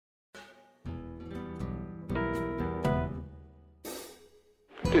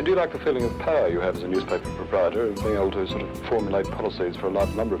Do you like the feeling of power you have as a newspaper proprietor, of being able to sort of formulate policies for a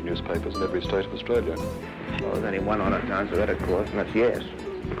large number of newspapers in every state of Australia? Well, there's only one honest answer to that, of course, and that's yes.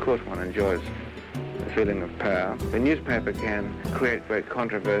 Of course one enjoys the feeling of power. The newspaper can create great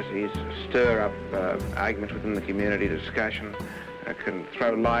controversies, stir up arguments within the community, discussion. It can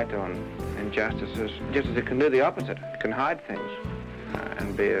throw light on injustices, just as it can do the opposite. It can hide things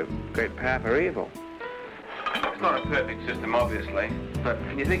and be a great power for evil. It's not a perfect system, obviously, but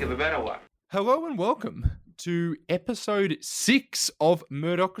can you think of a better one? Hello and welcome to episode 6 of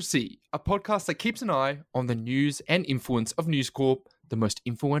Murdochracy, a podcast that keeps an eye on the news and influence of News Corp, the most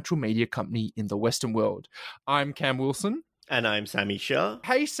influential media company in the Western world. I'm Cam Wilson. And I'm Sammy Shah.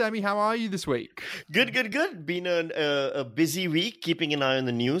 Hey, Sammy, how are you this week? Good. Been a busy week, keeping an eye on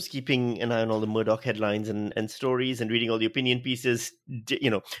the news, keeping an eye on all the Murdoch headlines and stories, and reading all the opinion pieces,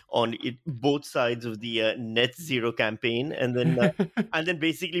 on both sides of the net zero campaign, and then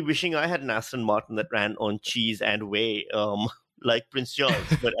basically wishing I had an Aston Martin that ran on cheese and whey, like Prince Charles.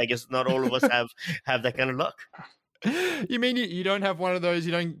 But I guess not all of us have that kind of luck. You mean you don't have one of those?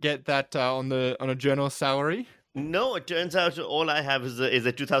 You don't get that on a journalist salary? No, it turns out all I have is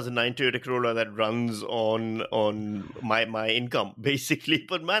a 2009 Toyota Corolla that runs on my income, basically.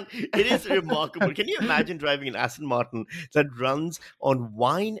 But man, it is remarkable. Can you imagine driving an Aston Martin that runs on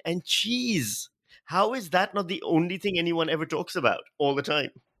wine and cheese? How is that not the only thing anyone ever talks about all the time?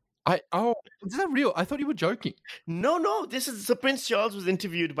 Is that real? I thought you were joking. No. So Prince Charles was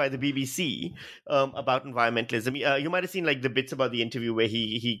interviewed by the BBC about environmentalism. You might have seen like the bits about the interview where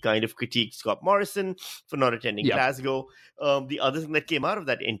he kind of critiqued Scott Morrison for not attending Glasgow. The other thing that came out of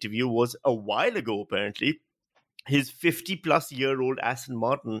that interview was a while ago, apparently, his 50-plus-year-old Aston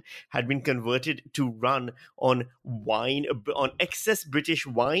Martin had been converted to run on wine, on excess British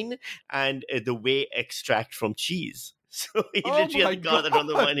wine and the whey extract from cheese. So he literally had a car that runs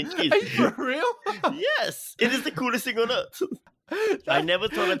the wine and cheese. Are you for real? Yes, it is the coolest thing on earth. I never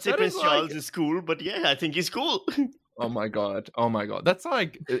thought I'd say Prince Charles is cool, but yeah, I think he's cool. Oh my god! That's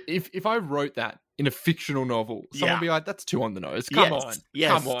like if I wrote that in a fictional novel, someone would be like, "That's too on the nose." Come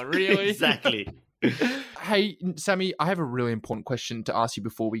on, really? Exactly. Hey, Sammy, I have a really important question to ask you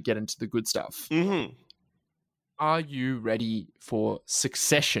before we get into the good stuff. Mm-hmm. Are you ready for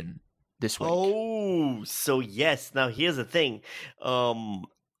Succession this week? Oh, so yes. Now here's the thing.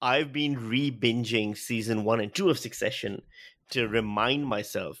 I've been re-binging season 1 and 2 of Succession to remind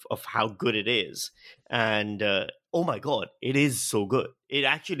myself of how good it is. And oh my God, it is so good. It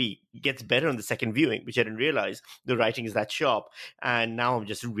actually gets better on the second viewing, which I didn't realize the writing is that sharp. And now I'm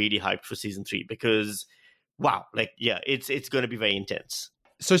just really hyped for season 3 because, wow, it's going to be very intense.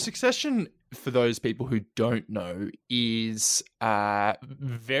 So Succession, for those people who don't know, is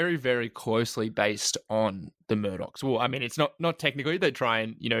very, very closely based on the Murdochs. Well, I mean, it's not technically. They try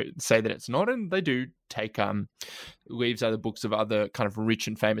and, say that it's not, and they do take leaves out of the books of other kind of rich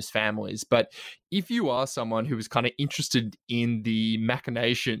and famous families. But if you are someone who is kind of interested in the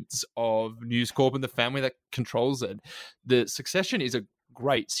machinations of News Corp and the family that controls it, the Succession is a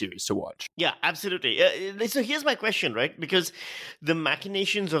great series to watch. Yeah, absolutely. So here's my question, right? Because the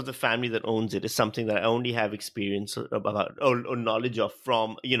machinations of the family that owns it is something that I only have experience about or knowledge of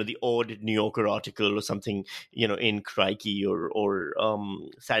from, the odd New Yorker article or something, in Crikey or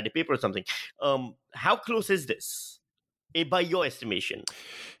Saturday Paper or something. How close is this, by your estimation?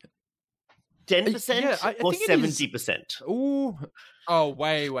 10% or 70%? Oh,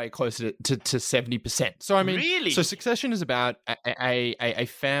 way closer to 70%. So, I mean, really? So Succession is about a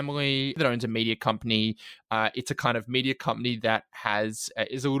family that owns a media company. It's a kind of media company that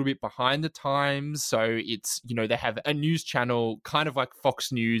is a little bit behind the times. So it's, they have a news channel, kind of like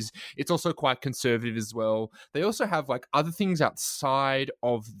Fox News. It's also quite conservative as well. They also have like other things outside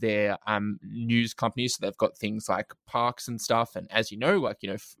of their news companies. So they've got things like parks and stuff. And as you know,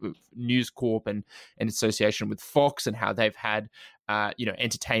 News Corp and association with Fox and how they've had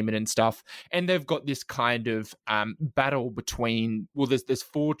entertainment and stuff. And they've got this kind of battle between, there's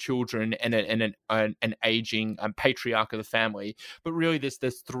 4 children and an aging patriarch of the family. But really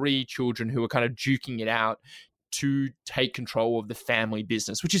there's 3 children who are kind of duking it out to take control of the family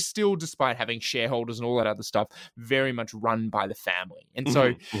business, which is still, despite having shareholders and all that other stuff, very much run by the family. And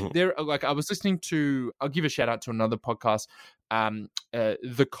so there, I was listening to, I'll give a shout out to another podcast,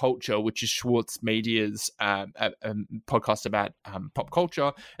 The Culture, which is Schwartz Media's podcast about pop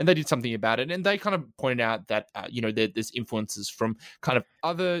culture, and they did something about it, and they kind of pointed out that there's influences from kind of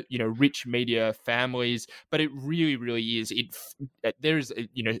other rich media families, but it really is there is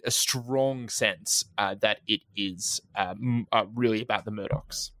a strong sense that it is really about the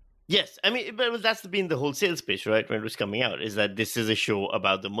Murdochs. Yes, I mean, but that's been the whole sales pitch, right? When it was coming out, is that this is a show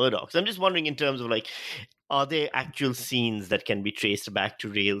about the Murdochs. I'm just wondering, in terms of like, are there actual scenes that can be traced back to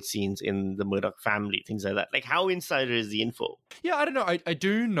real scenes in the Murdoch family, things like that? Like, how insider is the info? Yeah, I don't know. I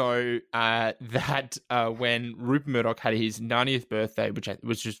do know that when Rupert Murdoch had his 90th birthday, which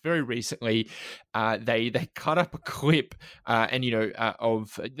was just very recently, they cut up a clip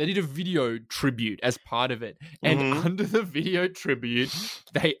of they did a video tribute as part of it, and under the video tribute,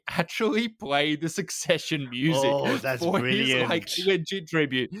 they actually played the Succession music. Oh, that's brilliant! His, legit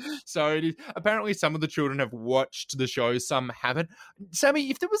tribute. So it is, apparently some of the children have watched the show, some haven't.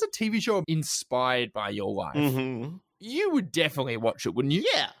 Sammy, if there was a TV show inspired by your life, you would definitely watch it, wouldn't you?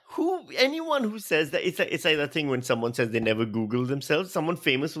 Yeah. Anyone who says that, it's like that thing when someone says they never Google themselves. Someone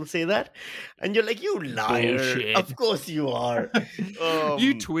famous will say that, and you're like, you liar! Bullshit. Of course you are.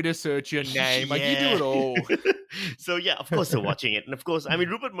 You Twitter search your name, like you do it all. So yeah, of course they're watching it, and of course, I mean,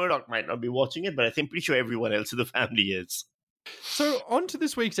 Rupert Murdoch might not be watching it, but I'm pretty sure everyone else in the family is. So on to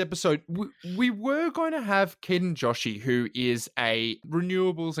this week's episode, we were going to have Keaton Joshi, who is a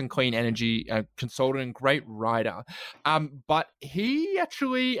renewables and clean energy consultant and great writer, but he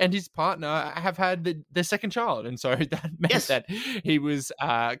actually and his partner have had their second child, and so that meant that he was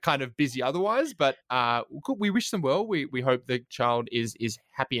kind of busy otherwise, but we wish them well. We hope the child is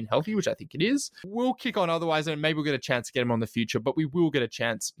happy and healthy, which I think it is. We'll kick on otherwise, and maybe we'll get a chance to get him on the future, but we will get a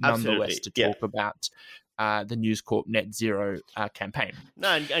chance nonetheless to talk about the News Corp Net Zero campaign. No,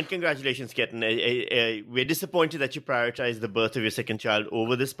 and congratulations, Keaton. We're disappointed that you prioritize the birth of your second child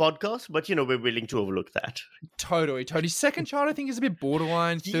over this podcast, but, we're willing to overlook that. Totally. Second child, I think, is a bit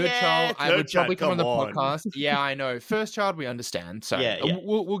borderline. Third child, I would probably come on the podcast. Yeah, I know. First child, we understand. So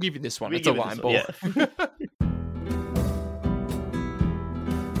we'll give you this one. It's a line ball. Yeah.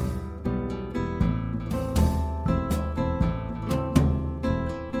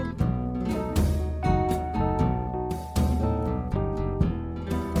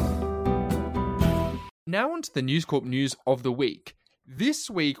 Now on to the News Corp news of the week. This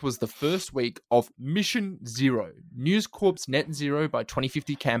week was the first week of Mission Zero, News Corp's Net Zero by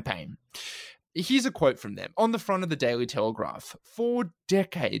 2050 campaign. Here's a quote from them. On the front of the Daily Telegraph, for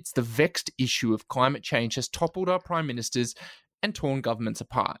decades, the vexed issue of climate change has toppled our prime ministers and torn governments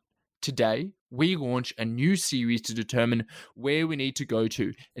apart. Today, we launch a new series to determine where we need to go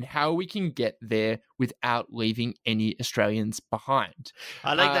to and how we can get there without leaving any Australians behind.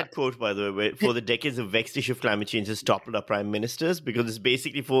 I like that quote, by the way, where for the decades the vexed issue of climate change has toppled our prime ministers, because it's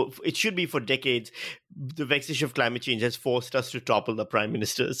basically it should be for decades, the vexed issue of climate change has forced us to topple the prime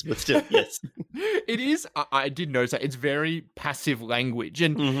ministers, but still, yes. It is, I did notice that, it's very passive language.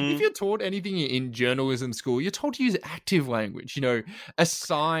 And if you're taught anything in journalism school, you're told to use active language,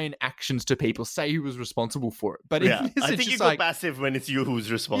 assign actions to people, say who was responsible for it. But I think you go passive when it's you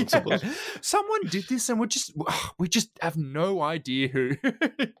who's responsible. Yeah. Someone did this and we just have no idea who.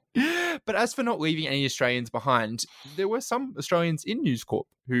 But as for not leaving any Australians behind, there were some Australians in News Corp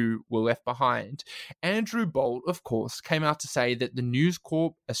who were left behind. Andrew Bolt, of course, came out to say that the News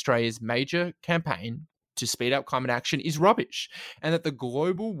Corp Australia's major campaign to speed up climate action is rubbish, and that the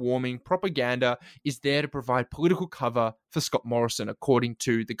global warming propaganda is there to provide political cover for Scott Morrison, according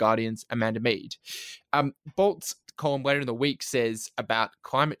to The Guardian's Amanda Mead. Bolt's column later in the week says about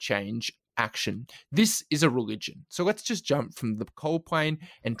climate change action, this is a religion. So let's just jump from the coal plane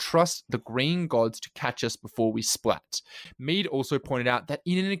and trust the green gods to catch us before we splat. Mead also pointed out that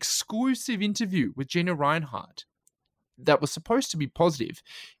in an exclusive interview with Gina Rinehart, that was supposed to be positive,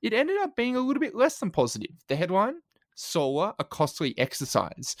 it ended up being a little bit less than positive. The headline, Solar, a costly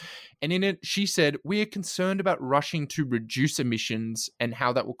exercise. And in it, she said, we are concerned about rushing to reduce emissions and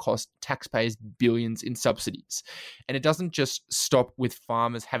how that will cost taxpayers billions in subsidies. And it doesn't just stop with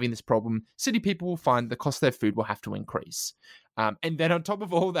farmers having this problem. City people will find the cost of their food will have to increase. And then on top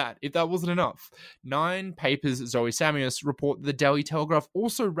of all that, if that wasn't enough, Nine Papers' Zoe Samios report the Daily Telegraph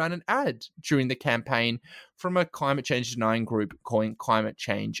also ran an ad during the campaign from a climate change denying group calling climate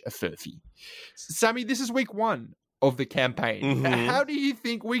change a furphy. Sammy, this is week one of the campaign. How do you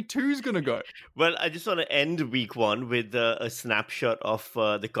think week 2 is going to go? Well, I just want to end week 1 with a snapshot of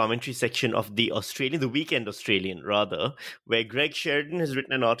the commentary section of the Weekend Australian, where Greg Sheridan has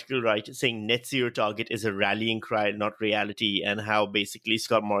written an article saying net zero target is a rallying cry, not reality, and how basically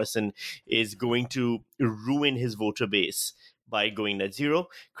Scott Morrison is going to ruin his voter base by going net zero.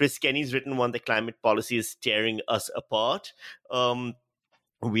 Chris Kenny's written one, the climate policy is tearing us apart.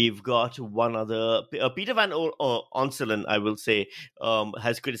 We've got one other, Peter Van Onselen, I will say,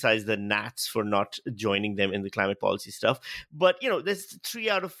 has criticized the Nats for not joining them in the climate policy stuff. But, there's 3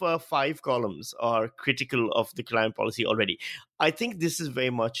 out of 5 columns are critical of the climate policy already. I think this is very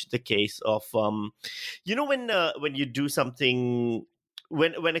much the case of, when you do something,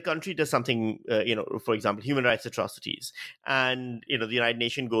 when a country does something, for example, human rights atrocities, and, the United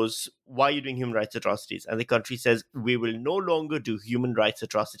Nations goes, why are you doing human rights atrocities? And the country says, we will no longer do human rights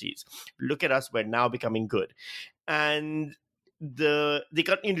atrocities. Look at us, we're now becoming good. And they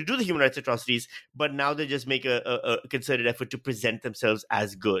continue to do the human rights atrocities, but now they just make a concerted effort to present themselves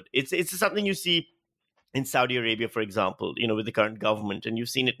as good. It's something you see in Saudi Arabia, for example, with the current government, and you've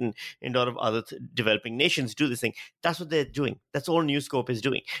seen it in a lot of other developing nations do this thing. That's what they're doing. That's all News Corp is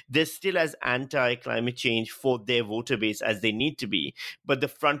doing. They're still as anti-climate change for their voter base as they need to be, but the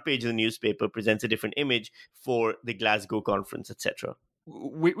front page of the newspaper presents a different image for the Glasgow conference, etc.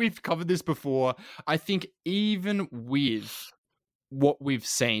 We've covered this before. I think even with what we've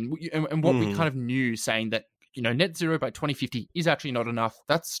seen and what we kind of knew, saying that net zero by 2050 is actually not enough.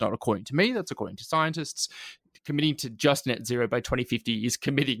 That's not according to me. That's according to scientists. Committing to just net zero by 2050 is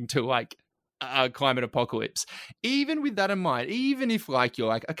committing to like a climate apocalypse. Even with that in mind, even if you're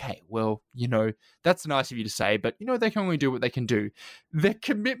like, okay, well, that's nice of you to say, but they can only do what they can do. Their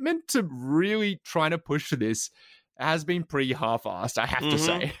commitment to really trying to push for this has been pretty half-assed, I have to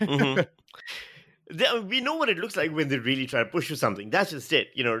say. We know what it looks like when they really try to push for something. That's just it.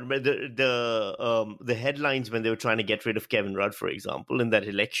 The headlines when they were trying to get rid of Kevin Rudd, for example, in that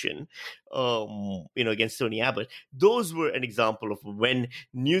election, against Tony Abbott, those were an example of when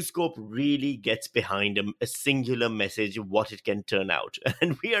News Corp really gets behind a singular message of what it can turn out.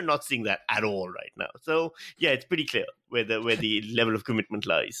 And we are not seeing that at all right now. So, yeah, it's pretty clear where the level of commitment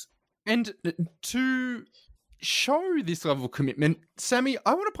lies. And to show this level of commitment, Sammy,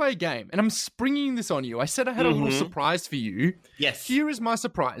 I want to play a game, and I'm springing this on you. I said I had a little surprise for you. Yes. Here is my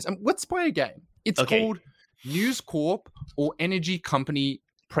surprise. Let's play a game. It's called News Corp or Energy Company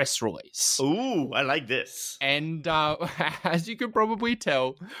Press Release. Ooh, I like this. And as you can probably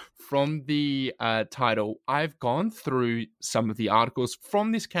tell from the title, I've gone through some of the articles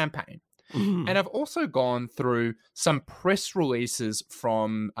from this campaign. And I've also gone through some press releases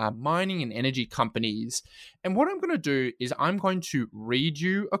from mining and energy companies. And what I'm going to do is I'm going to read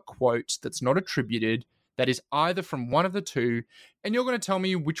you a quote that's not attributed, that is either from one of the two, and you're going to tell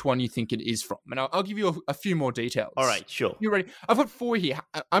me which one you think it is from. And I'll give you a few more details. All right, sure. You ready? I've got 4 here.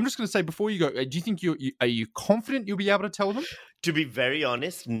 I'm just going to say before you go, do you think are you confident you'll be able to tell them? To be very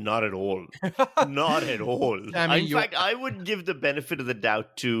honest, not at all. Not at all. In fact, I would give the benefit of the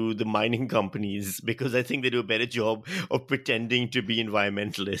doubt to the mining companies because I think they do a better job of pretending to be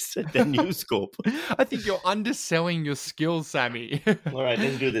environmentalists than News Corp. I think you're underselling your skills, Sammy. All right,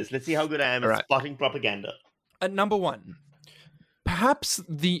 let's do this. Let's see how good I am at spotting propaganda. At number 1. Perhaps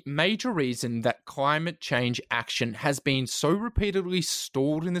the major reason that climate change action has been so repeatedly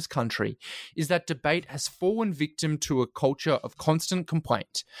stalled in this country is that debate has fallen victim to a culture of constant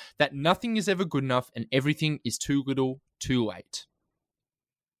complaint, that nothing is ever good enough and everything is too little, too late.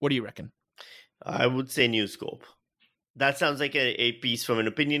 What do you reckon? I would say News Corp. That sounds like a piece from an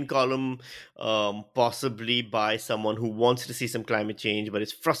opinion column, possibly by someone who wants to see some climate change, but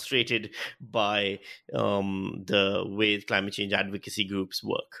is frustrated by the way climate change advocacy groups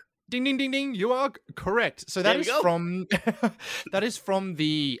work. Ding, ding, ding, ding. You are correct. So that is from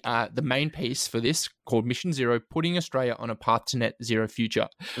the main piece for this called Mission Zero, putting Australia on a path to net zero future.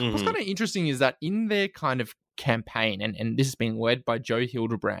 What's kind of interesting is that in their kind of campaign, and this has been led by Joe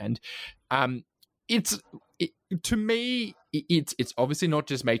Hildebrand, to me, it's obviously not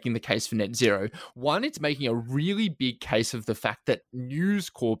just making the case for net zero. One, it's making a really big case of the fact that News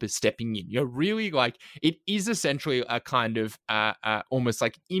Corp is stepping in. Really it is essentially a kind of almost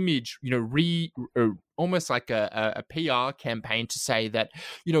like image, almost like a PR campaign to say that,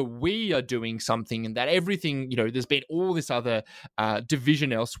 we are doing something and that everything, there's been all this other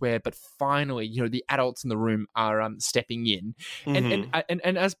division elsewhere, but finally, the adults in the room are stepping in.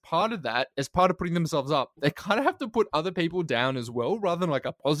 And as part of that, as part of putting themselves up, they kind of have to put other people down as well, rather than like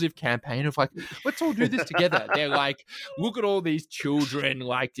a positive campaign of let's all do this together. They're like, look at all these children,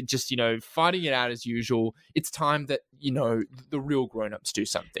 just, fighting it out as usual. It's time that, the real grown-ups do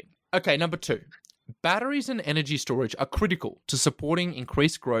something. Okay, number 2. Batteries and energy storage are critical to supporting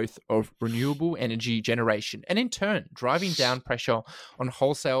increased growth of renewable energy generation and in turn driving down pressure on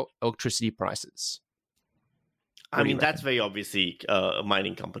wholesale electricity prices. I mean, that's very obviously a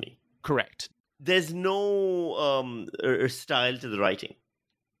mining company. Correct. There's no style to the writing.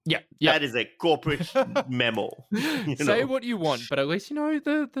 Yeah. That is a corporate memo. Say what you want, but at least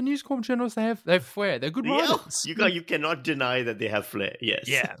the News Corp journalists they have flair. They're good writers. You cannot deny that they have flair. Yes.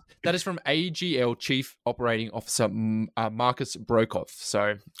 Yeah. That is from AGL Chief Operating Officer Marcus Brokoff.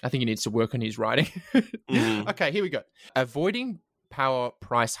 So I think he needs to work on his writing. Okay, here we go. Avoiding power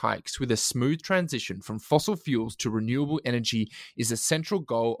price hikes with a smooth transition from fossil fuels to renewable energy is a central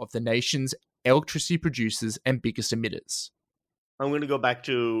goal of the nation's electricity producers and biggest emitters. I'm going to go back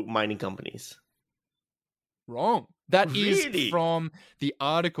to mining companies. Wrong. That Really? is from the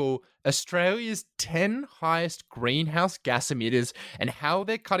article Australia's 10 highest greenhouse gas emitters and how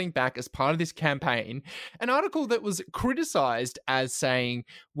they're cutting back as part of this campaign. An article that was criticized as saying,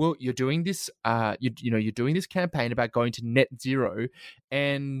 well, you're doing this you're doing this campaign about going to net zero,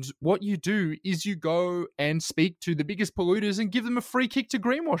 and what you do is you go and speak to the biggest polluters and give them a free kick to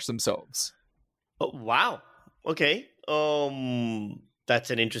greenwash themselves. Oh, wow. Okay. That's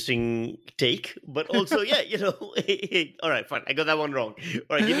an interesting take, but also, yeah, all right, fine. I got that one wrong.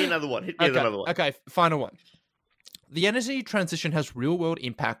 All right, give me another one. Hit me with another one. Okay, final one. The energy transition has real-world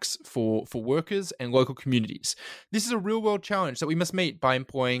impacts for workers and local communities. This is a real-world challenge that we must meet by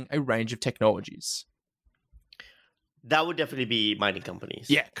employing a range of technologies. That would definitely be mining companies.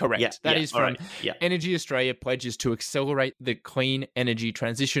 Yeah, correct. Yeah, that is from right. Yeah. Energy Australia pledges to accelerate the clean energy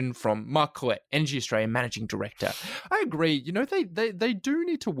transition from Mark Collette, Energy Australia Managing Director. I agree. They do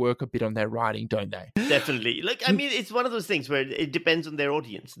need to work a bit on their writing, don't they? Definitely. It's one of those things where it depends on their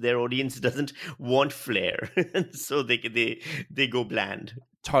audience. Their audience doesn't want flair, so they go bland.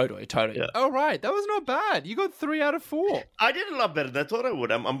 Totally. Yeah. All right, that was not bad. You got 3 out of 4. I did a lot better than I thought I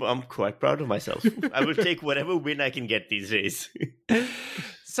would. I'm quite proud of myself. I will take whatever win I can get these days.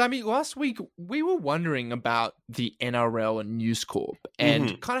 Sammy, last week we were wondering about the NRL and News Corp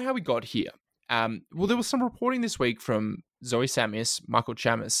and kind of how we got here. Well, there was some reporting this week from Zoe Sammis, Michael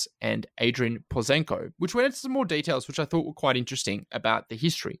Chammas, and Adrian Porzenko, which went into some more details, which I thought were quite interesting about the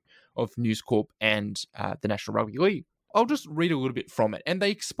history of News Corp and the National Rugby League. I'll just read a little bit from it. And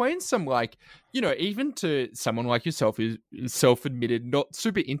they explain some, even to someone like yourself who's self-admitted not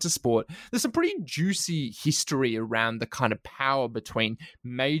super into sport, there's some pretty juicy history around the kind of power between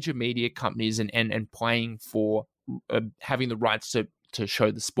major media companies and playing for having the rights to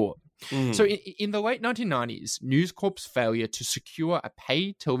show the sport. So in the late 1990s, News Corp's failure to secure a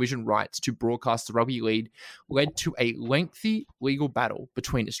paid television rights to broadcast the rugby league led to a lengthy legal battle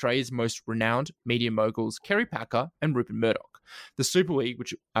between Australia's most renowned media moguls, Kerry Packer and Rupert Murdoch. The Super League,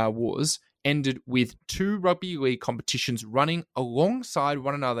 which ended with 2 rugby league competitions running alongside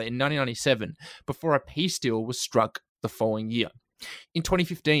one another in 1997 before a peace deal was struck the following year. In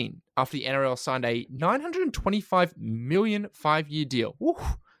 2015, after the NRL signed a $925 million 5-year deal,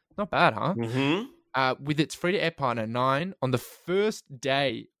 not bad, huh? With its free-to-air partner Nine on the first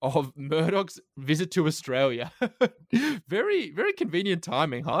day of Murdoch's visit to Australia. Very, very convenient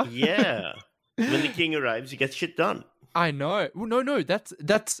timing, huh? Yeah. When the king arrives, he gets shit done. I know. Well, no. That's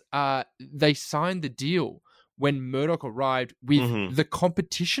they signed the deal when Murdoch arrived with the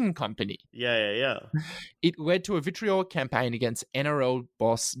competition company. Yeah. It led to a vitriolic campaign against NRL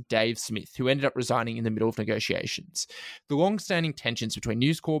boss Dave Smith, who ended up resigning in the middle of negotiations. The long-standing tensions between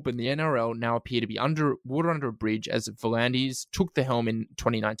News Corp and the NRL now appear to be under a bridge as Volandis took the helm in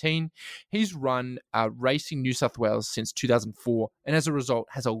 2019. He's run Racing New South Wales since 2004, and as a result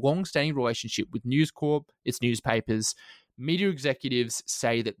has a long-standing relationship with News Corp, its newspapers. Media executives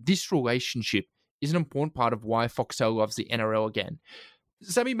say that this relationship is an important part of why Foxtel loves the NRL again.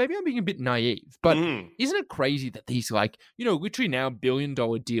 Sammy, maybe I'm being a bit naive, but isn't it crazy that these literally now $1 billion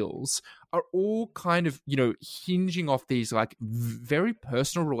deals are all kind of, hinging off these very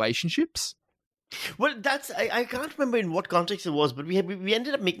personal relationships? Well, I can't remember in what context it was, but we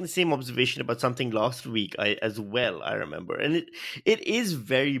ended up making the same observation about something last week as well, I remember. And it is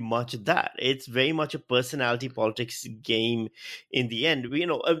very much that. It's very much a personality politics game in the end.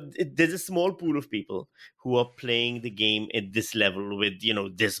 There's a small pool of people who are playing the game at this level with,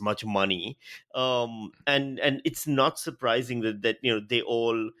 this much money. And it's not surprising that they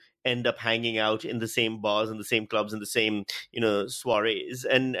all end up hanging out in the same bars and the same clubs and the same soirees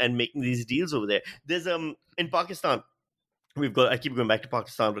and making these deals over there. There's in Pakistan, I keep going back to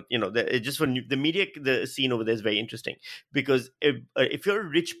Pakistan, but just for the media, the scene over there is very interesting because if you're a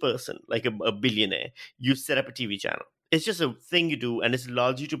rich person like a billionaire, you set up a TV channel. It's just a thing you do, and it's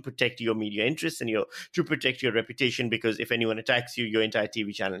largely to protect your media interests and to protect your reputation, because if anyone attacks you, your entire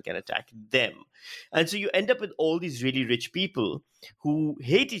TV channel can attack them. And so you end up with all these really rich people who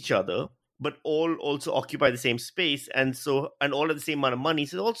hate each other, but all also occupy the same space, and all have the same amount of money,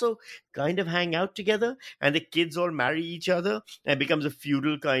 so they also kind of hang out together, and the kids all marry each other, and it becomes a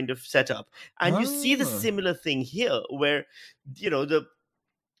feudal kind of setup. And you see the similar thing here, where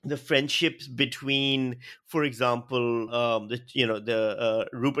the friendships between, for example, the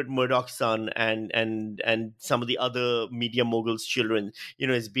Rupert Murdoch's son and some of the other media moguls' children,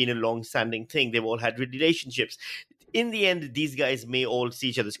 has been a long-standing thing. They've all had relationships. In the end, these guys may all see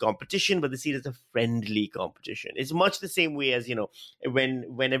each other's competition, but they see it as a friendly competition. It's much the same way as,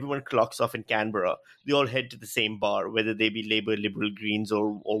 when everyone clocks off in Canberra, they all head to the same bar, whether they be Labour, Liberal, Greens,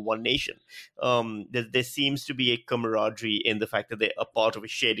 or One Nation. There seems to be a camaraderie in the fact that they're a part of a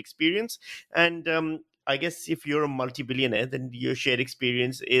shared experience. And I guess if you're a multi-billionaire, then your shared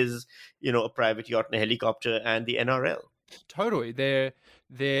experience is, a private yacht and a helicopter and the NRL. Totally.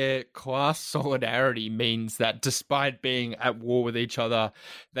 Their class solidarity means that despite being at war with each other,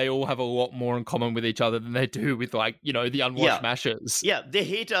 they all have a lot more in common with each other than they do with, the unwashed mashers. Yeah, they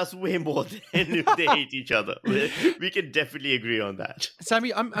hate us way more than they hate each other. We can definitely agree on that.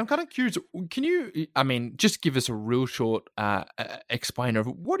 Sammy, I'm kind of curious. Can you, just give us a real short explainer of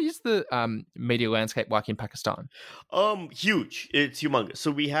what is the media landscape like in Pakistan? Huge. It's humongous.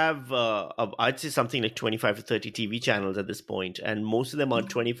 So we have, I'd say something like 25 to 30 TV channels at this point, and most of them are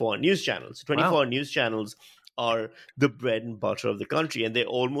 24-hour news channels. 24-hour news channels are the bread and butter of the country, and they're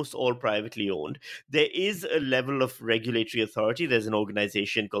almost all privately owned. There is a level of regulatory authority. There's an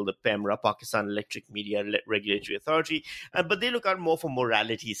organization called the PEMRA, Pakistan Electric Media Regulatory Authority, but they look out more for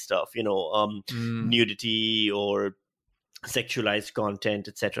morality stuff, nudity or sexualized content,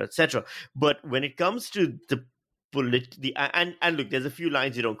 etc., etc. But when it comes to and look, there's a few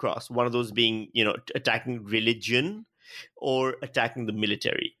lines you don't cross. One of those being, attacking religion or attacking the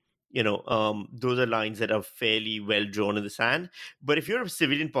military. Those are lines that are fairly well drawn in the sand. But if you're a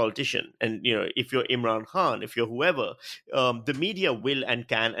civilian politician, and if you're Imran Khan, if you're whoever, the media will and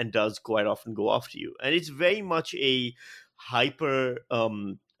can and does quite often go after you. And it's very much a hyper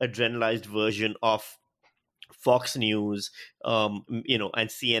adrenalized version of Fox News, and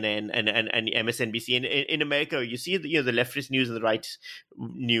CNN and MSNBC. And in America, you see the leftist news and the right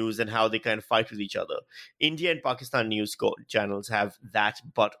news and how they kind of fight with each other. India and Pakistan news channels have that,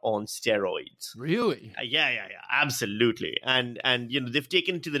 but on steroids. Really? Yeah, absolutely. And they've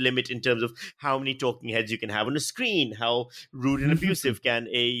taken it to the limit in terms of how many talking heads you can have on a screen, how rude and abusive can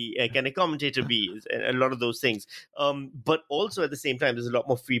a commentator be, a lot of those things. But also at the same time, there's a lot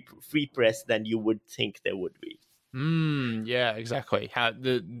more free press than you would think there would be. Yeah, exactly. How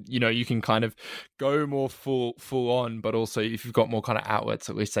you can kind of go more full on, but also if you've got more kind of outlets,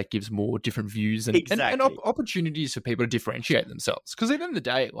 at least that gives more different views and opportunities for people to differentiate themselves. Because at the end of the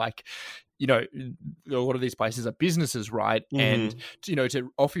day, a lot of these places are businesses, right? Mm-hmm. And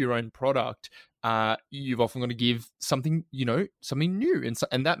to offer your own product, you've often got to give something new,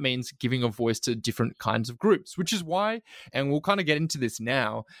 and that means giving a voice to different kinds of groups, which is why, and we'll kind of get into this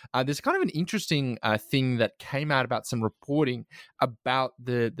now, there's kind of an interesting thing that came out about some reporting about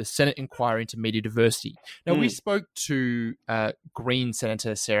the Senate inquiry into media diversity. Now, we spoke to Green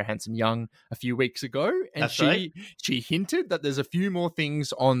Senator Sarah Hanson-Young a few weeks ago, and she hinted that there's a few more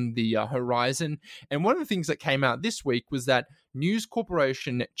things on the horizon, and one of the things that came out this week was that News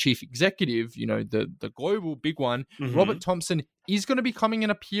Corporation chief executive, the global big one, Robert Thomson, is going to be coming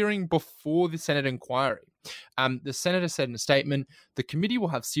and appearing before the Senate inquiry. The senator said in a statement, the committee will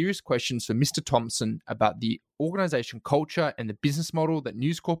have serious questions for Mr. Thomson about the organisation culture and the business model that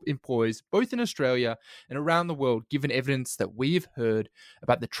News Corp employs both in Australia and around the world, given evidence that we have heard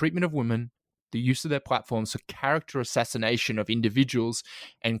about the treatment of women, the use of their platforms for character assassination of individuals,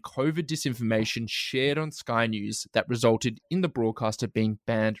 and COVID disinformation shared on Sky News that resulted in the broadcaster being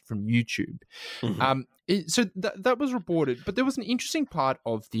banned from YouTube. So that was reported, but there was an interesting part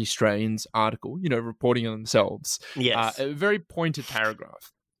of the Australian's article, reporting on themselves. Yes. A very pointed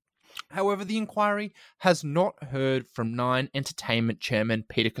paragraph. However, the inquiry has not heard from Nine Entertainment chairman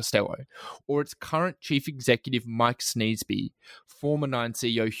Peter Costello or its current chief executive Mike Sneesby. Former Nine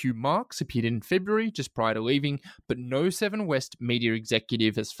CEO Hugh Marks appeared in February just prior to leaving, but no Seven West media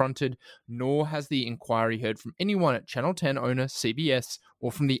executive has fronted, nor has the inquiry heard from anyone at Channel 10 owner CBS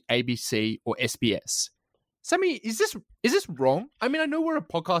or from the ABC or SBS. Sammy, is this wrong? I mean, I know we're a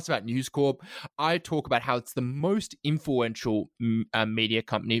podcast about News Corp. I talk about how it's the most influential media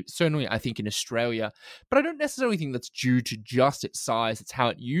company, certainly I think in Australia, but I don't necessarily think that's due to just its size. It's how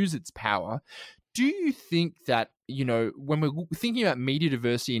it uses its power. Do you think that, when we're thinking about media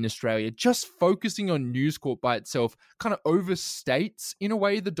diversity in Australia, just focusing on News Corp by itself kind of overstates, in a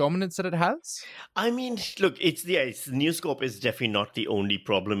way, the dominance that it has? I mean, look, News Corp is definitely not the only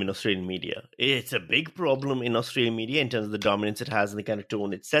problem in Australian media. It's a big problem in Australian media in terms of the dominance it has and the kind of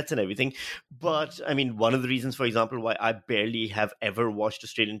tone it sets and everything. But, I mean, one of the reasons, for example, why I barely have ever watched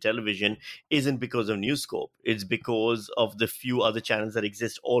Australian television isn't because of News Corp. It's because of the few other channels that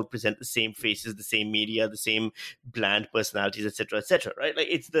exist, all present the same faces, the same media, the same bland personalities, etc., right? Like,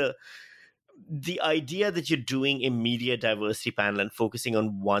 it's the idea that you're doing a media diversity panel and focusing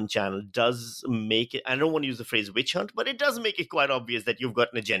on one channel does make it, I don't want to use the phrase witch hunt, but it does make it quite obvious that you've got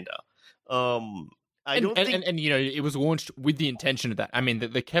an agenda. It was launched with the intention of that. I mean,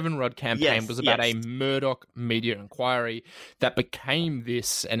 the Kevin Rudd campaign was about a Murdoch media inquiry that became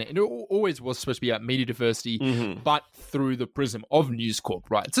this, and it always was supposed to be about media diversity, but through the prism of News Corp,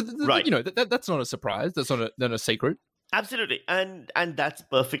 right? So, that's not a surprise. That's not a secret. Absolutely. And that's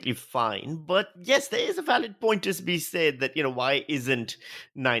perfectly fine. But yes, there is a valid point to be said that, why isn't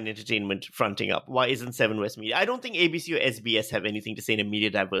Nine Entertainment fronting up? Why isn't Seven West Media? I don't think ABC or SBS have anything to say in a media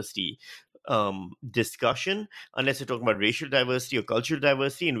diversity discussion, unless you're talking about racial diversity or cultural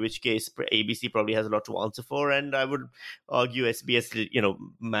diversity, in which case ABC probably has a lot to answer for. And I would argue SBS,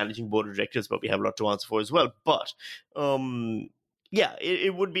 managing board of directors probably have a lot to answer for as well. But yeah,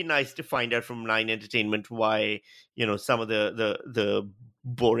 it would be nice to find out from Nine Entertainment why, some of the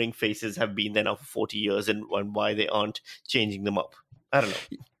boring faces have been there now for 40 years and why they aren't changing them up. I don't know.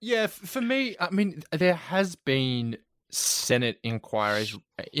 Yeah, for me, I mean, there has been Senate inquiries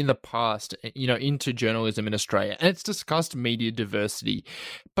in the past, into journalism in Australia, and it's discussed media diversity.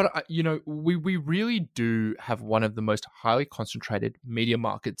 But, we really do have one of the most highly concentrated media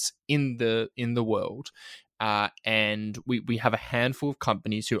markets in the world. And we have a handful of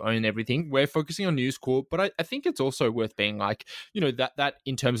companies who own everything. We're focusing on News Corp, but I think it's also worth being like, that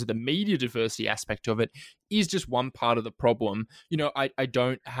in terms of the media diversity aspect of it is just one part of the problem. I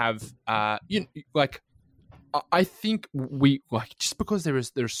don't have, I think just because there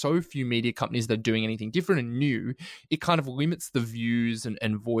are so few media companies that are doing anything different and new, it kind of limits the views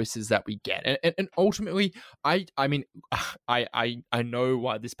and voices that we get. And ultimately, I mean, I know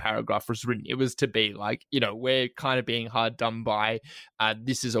why this paragraph was written. It was to be like, we're kind of being hard done by.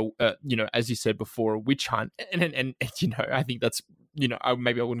 This is as you said before, a witch hunt, and I think that's.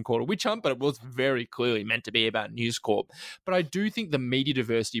 Maybe I wouldn't call it a witch hunt, but it was very clearly meant to be about News Corp. But I do think the media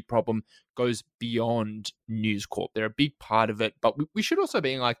diversity problem goes beyond News Corp. They're a big part of it, but we should also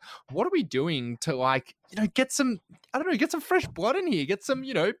be like, what are we doing to get some fresh blood in here, get some,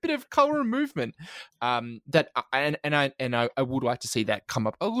 bit of color and movement. I would like to see that come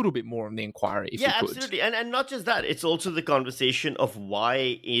up a little bit more in the inquiry. If yeah, we could. Absolutely. And not just that, it's also the conversation of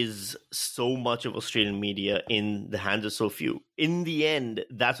why is so much of Australian media in the hands of so few. In the end,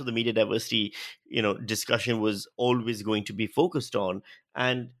 that's what the media diversity, discussion was always going to be focused on.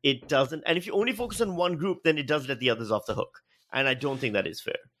 And it doesn't. And if you only focus on one group, then it does let the others off the hook. And I don't think that is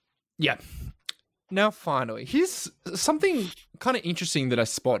fair. Yeah. Now, finally, here's something kind of interesting that I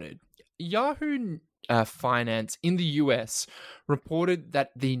spotted. Yahoo Finance in the US reported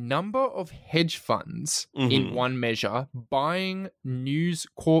that the number of hedge funds in one measure buying News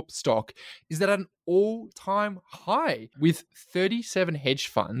Corp stock is at an all-time high, with 37 hedge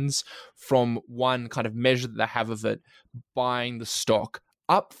funds from one kind of measure that they have of it buying the stock,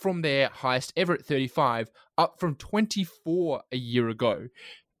 up from their highest ever at 35, up from 24 a year ago.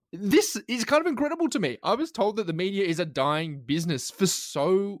 This is kind of incredible to me. I was told that the media is a dying business for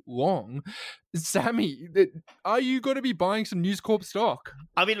so long. Sammy, are you going to be buying some News Corp stock?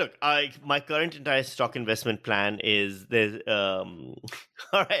 I mean, look, my current entire stock investment plan is there's all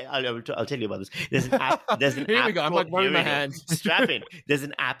right, I'll tell you about this. There's an app. Here we go. I'm like running my hands. Strap in. There's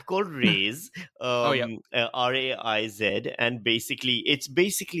an app called Raiz. Raiz, and it's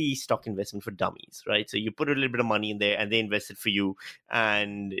basically stock investment for dummies, right? So you put a little bit of money in there, and they invest it for you,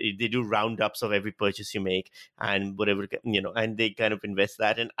 and they do roundups of every purchase you make, and whatever and they kind of invest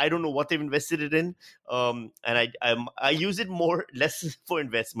that. And I don't know what they've invested it in, and I use it less for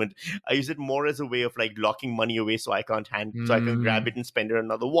investment. I use it more as a way of like locking money away so I can't so I can grab it and spend it on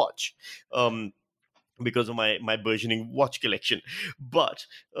another watch, because of my burgeoning watch collection. But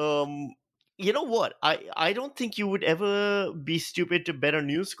you know what? I don't think you would ever be stupid to bet on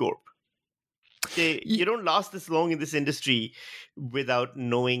News Corp. You don't last this long in this industry without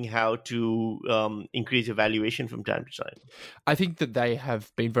knowing how to increase your valuation from time to time. I think that they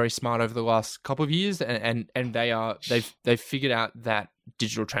have been very smart over the last couple of years, and they've figured out that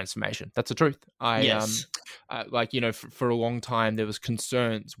digital transformation. That's the truth. Yes. For a long time there was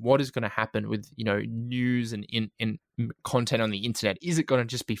concerns. What is going to happen with news and in content on the internet? Is it going to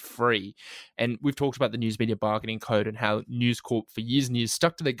just be free? And we've talked about the News Media Bargaining Code and how News Corp for years and years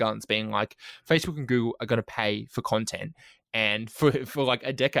stuck to their guns, being like Facebook and Google are going to pay for content. And for like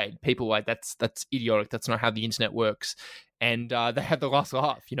a decade, people were like, that's idiotic. That's not how the internet works. And they had the last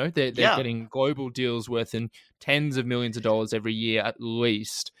laugh. They're getting global deals worth in tens of millions of dollars every year at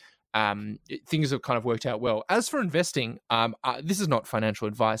least. Things have kind of worked out well. As for investing, this is not financial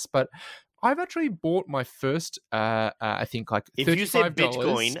advice, but I've actually bought my first, I think, like $35. If you say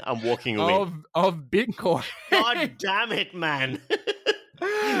Bitcoin, I'm walking away. Of Bitcoin. God damn it, man.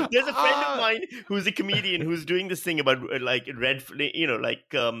 There's a friend of mine who's a comedian who's doing this thing about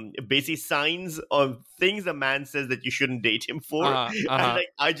basic signs of things a man says that you shouldn't date him for. And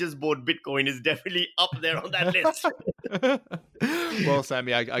I just bought Bitcoin is definitely up there on that list. Well,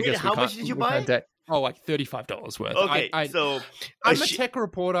 Sammy, I guess how much did you buy? Like $35 worth. Okay, I'm a tech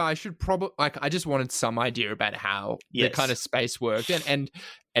reporter. I should probably I just wanted some idea about how the kind of space worked, and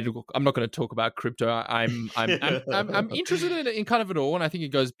look, I'm not going to talk about crypto. I'm interested in kind of it all, and I think it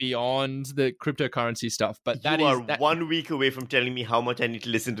goes beyond the cryptocurrency stuff. But you are 1 week away from telling me how much I need to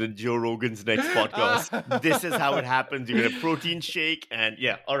listen to Joe Rogan's next podcast. This is how it happens. You get a protein shake, and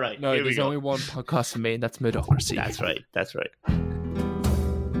all right. No, there's only one podcast for me, and that's Murdocracy. That's right.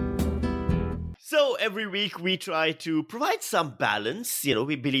 So every week we try to provide some balance.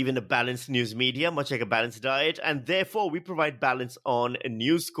 We believe in a balanced news media, much like a balanced diet. And therefore, we provide balance on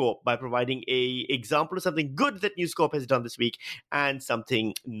News Corp by providing an example of something good that News Corp has done this week and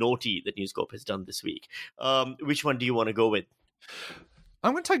something naughty that News Corp has done this week. Which one do you want to go with?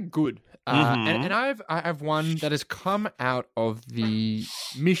 I'm going to take good. And I have one that has come out of the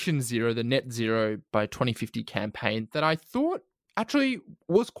Mission Zero, the Net Zero by 2050 campaign that I thought actually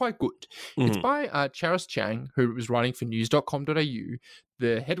was quite good. It's by Charis Chang, who was writing for news.com.au.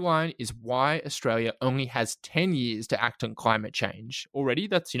 The headline is Why Australia Only Has 10 Years to Act on Climate Change. Already,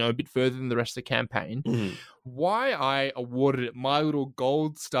 that's, a bit further than the rest of the campaign. Why I awarded it my little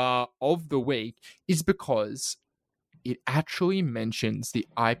gold star of the week is because it actually mentions the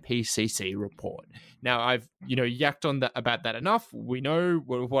IPCC report. Now, I've, yacked on about that enough. We know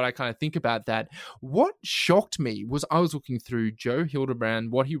what I kind of think about that. What shocked me was I was looking through Joe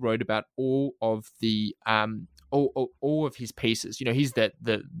Hildebrand, what he wrote about all of the all of his pieces. He's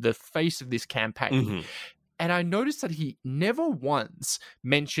the face of this campaign. And I noticed that he never once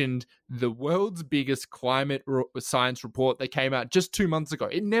mentioned the world's biggest climate science report that came out just 2 months ago.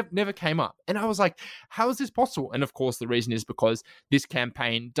 It never came up. And I was like, how is this possible? And of course, the reason is because this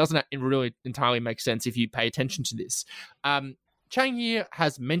campaign doesn't really entirely make sense if you pay attention to this. Chang here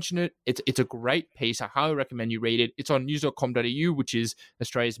has mentioned it. It's a great piece. I highly recommend you read it. It's on news.com.au, which is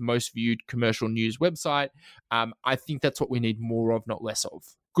Australia's most viewed commercial news website. I think that's what we need more of, not less of.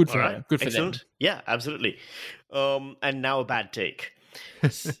 Good for them. Good for them. Yeah, absolutely. And now a bad take.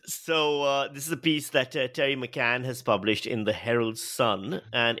 So this is a piece that Terry McCann has published in the Herald Sun,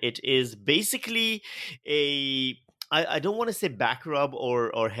 and it is basically I don't want to say back rub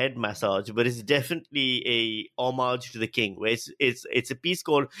or head massage, but it's definitely a homage to the king, where it's a piece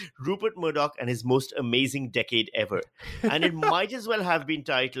called Rupert Murdoch and His Most Amazing Decade Ever. And it might as well have been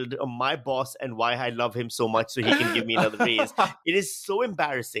titled My Boss and Why I Love Him So Much So He Can Give Me Another Raise. It is so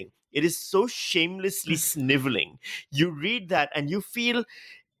embarrassing. It is so shamelessly sniveling. You read that and you feel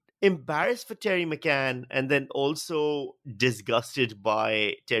embarrassed for Terry McCann and then also disgusted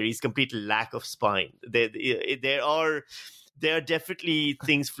by Terry's complete lack of spine. There are definitely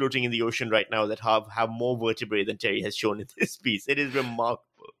things floating in the ocean right now that have more vertebrae than Terry has shown in this piece. It is remarkable.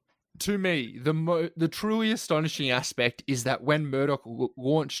 To me, the truly astonishing aspect is that when Murdoch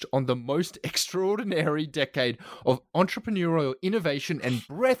launched on the most extraordinary decade of entrepreneurial innovation and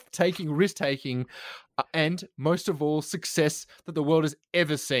breathtaking risk-taking, and most of all, success that the world has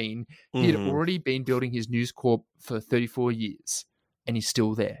ever seen, he had already been building his News Corp for 34 years, and he's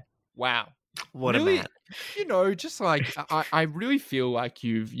still there. Wow. What really, a man. Just like I really feel like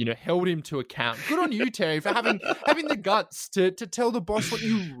you've held him to account. Good on you, Terry, for having the guts to tell the boss what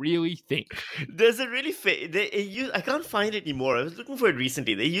you really think. There's a really I can't find it anymore. I was looking for it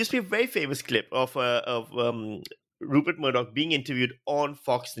recently. There used to be a very famous clip of Rupert Murdoch being interviewed on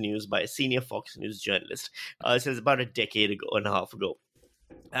Fox News by a senior Fox News journalist. It was about a decade and a half ago,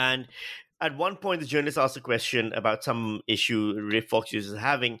 and at one point, the journalist asked a question about some issue Fox News is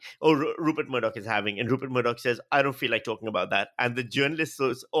having, or Rupert Murdoch is having, and Rupert Murdoch says, "I don't feel like talking about that." And the journalist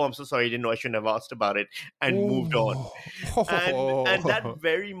says, "Oh, I'm so sorry, I didn't know, I shouldn't have asked about it," and moved on. And that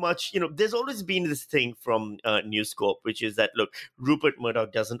very much, there's always been this thing from News Corp, which is that, look, Rupert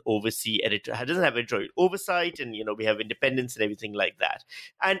Murdoch doesn't oversee doesn't have editorial oversight, and we have independence and everything like that.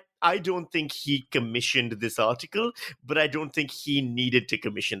 And I don't think he commissioned this article, but I don't think he needed to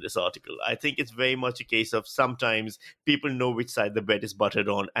commission this article. I think it's very much a case of sometimes people know which side the bread is buttered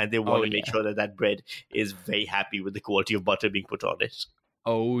on, and they want to make sure that that bread is very happy with the quality of butter being put on it.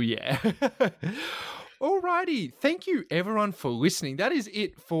 Oh, yeah. Alrighty. Thank you, everyone, for listening. That is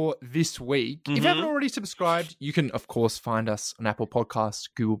it for this week. If you haven't already subscribed, you can, of course, find us on Apple Podcasts,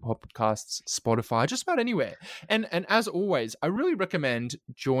 Google Podcasts, Spotify, just about anywhere. And as always, I really recommend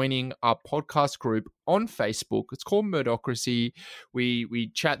joining our podcast group on Facebook. It's called Murdochracy.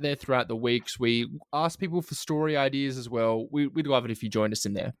 We chat there throughout the weeks. We ask people for story ideas as well. We'd love it if you joined us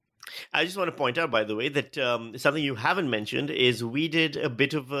in there. I just want to point out, by the way, that something you haven't mentioned is we did a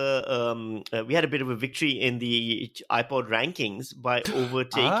bit of we had a bit of a victory in the iPod rankings by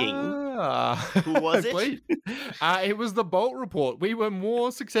overtaking. Who was it? It was the Bolt Report. We were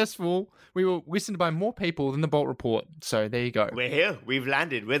more successful. We were listened by more people than the Bolt Report. So there you go. We're here. We've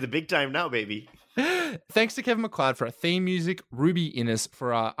landed. We're the big time now, baby. Thanks to Kevin MacLeod for our theme music, Ruby Innes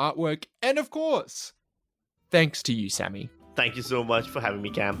for our artwork, and of course, thanks to you, Sammy. Thank you so much for having me,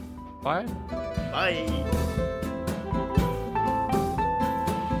 Cam. Bye. Bye.